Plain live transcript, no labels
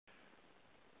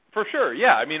For sure,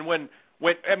 yeah. I mean,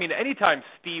 anytime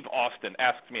Steve Austin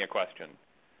asks me a question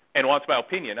and wants my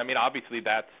opinion, I mean, obviously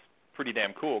that's pretty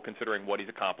damn cool considering what he's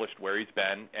accomplished, where he's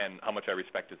been, and how much I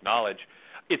respect his knowledge.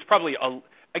 It's probably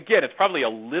a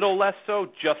little less so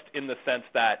just in the sense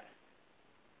that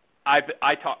I've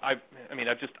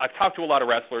talked to a lot of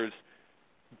wrestlers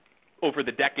over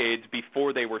the decades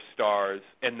before they were stars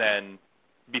and then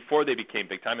before they became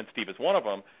big time, and Steve is one of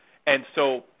them. And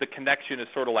so the connection is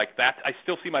sort of like that. I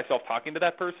still see myself talking to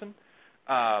that person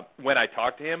when I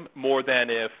talk to him more than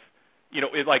if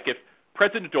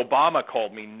President Obama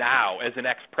called me now as an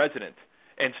ex-president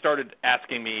and started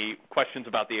asking me questions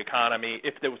about the economy,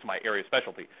 if that was my area of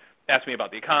specialty, asked me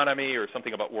about the economy or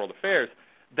something about world affairs,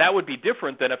 that would be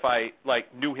different than if I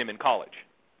knew him in college.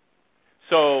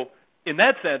 So in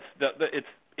that sense,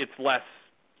 it's less.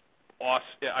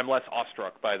 I'm less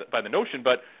awestruck by the notion,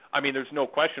 but I mean, there's no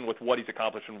question with what he's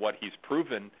accomplished and what he's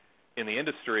proven in the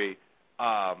industry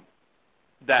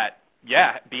that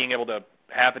being able to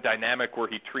have a dynamic where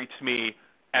he treats me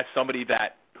as somebody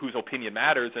whose opinion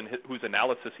matters and whose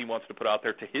analysis he wants to put out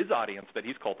there to his audience that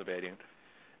he's cultivating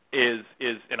is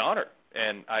an honor,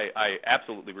 and I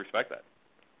absolutely respect that.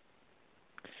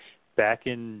 Back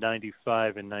in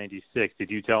 95 and 96,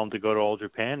 did you tell him to go to All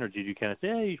Japan, or did you kind of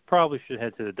say, you probably should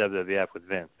head to the WWF with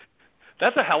Vince?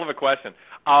 That's a hell of a question.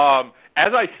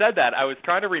 As I said that, I was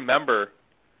trying to remember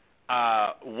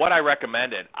what I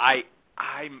recommended.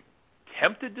 I'm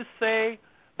tempted to say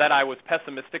that I was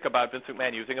pessimistic about Vince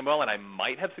McMahon using him well, and I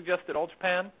might have suggested All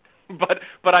Japan. But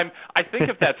I think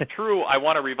if that's true, I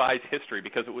want to revise history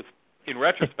because it was, in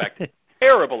retrospect,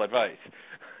 terrible advice.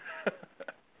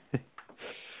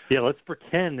 Yeah, let's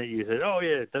pretend that you said,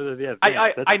 WWF.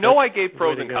 I know I gave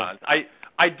pros and cons.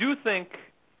 I do think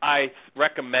I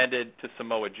recommended to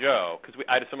Samoa Joe, because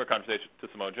I had a similar conversation to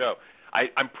Samoa Joe.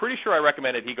 I'm pretty sure I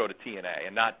recommended he go to TNA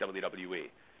and not WWE,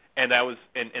 and that was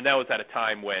at a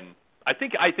time when I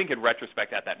think in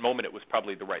retrospect at that moment it was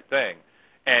probably the right thing,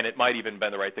 and it might even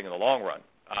been the right thing in the long run,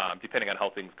 depending on how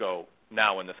things go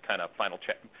now in this kind of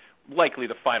likely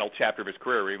the final chapter of his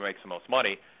career where he makes the most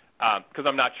money. Because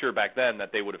I'm not sure back then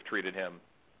that they would have treated him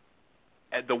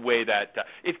the way that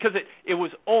because it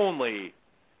was only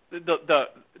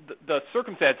the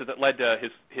circumstances that led to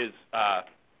his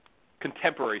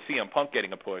contemporary CM Punk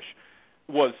getting a push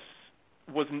was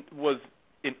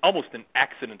almost an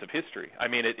accident of history. I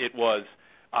mean, it was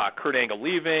Kurt Angle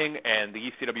leaving and the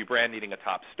ECW brand needing a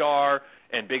top star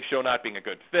and Big Show not being a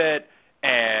good fit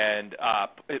and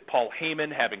Paul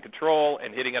Heyman having control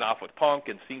and hitting it off with Punk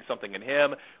and seeing something in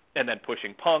him and then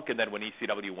pushing Punk, and then when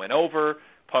ECW went over,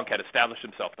 Punk had established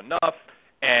himself enough,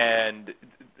 and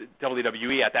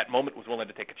WWE at that moment was willing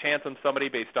to take a chance on somebody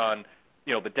based on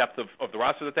the depth of the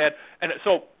roster that they had,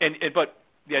 but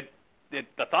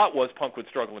the thought was Punk would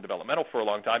struggle in developmental for a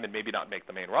long time and maybe not make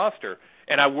the main roster,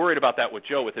 and I worried about that with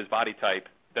Joe with his body type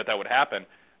that would happen,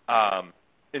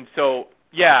 and so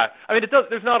I mean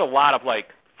there's not a lot of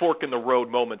fork in the road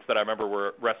moments that I remember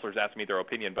where wrestlers asked me their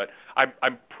opinion, but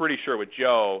I'm pretty sure with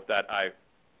Joe that I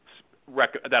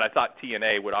thought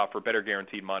TNA would offer better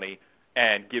guaranteed money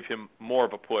and give him more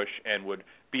of a push and would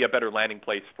be a better landing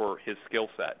place for his skill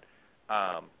set.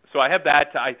 So I have that.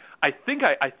 I think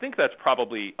that's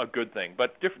probably a good thing,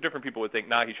 but different people would think,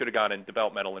 he should have gone in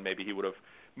developmental and maybe he would have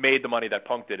made the money that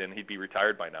Punk did and he'd be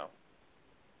retired by now.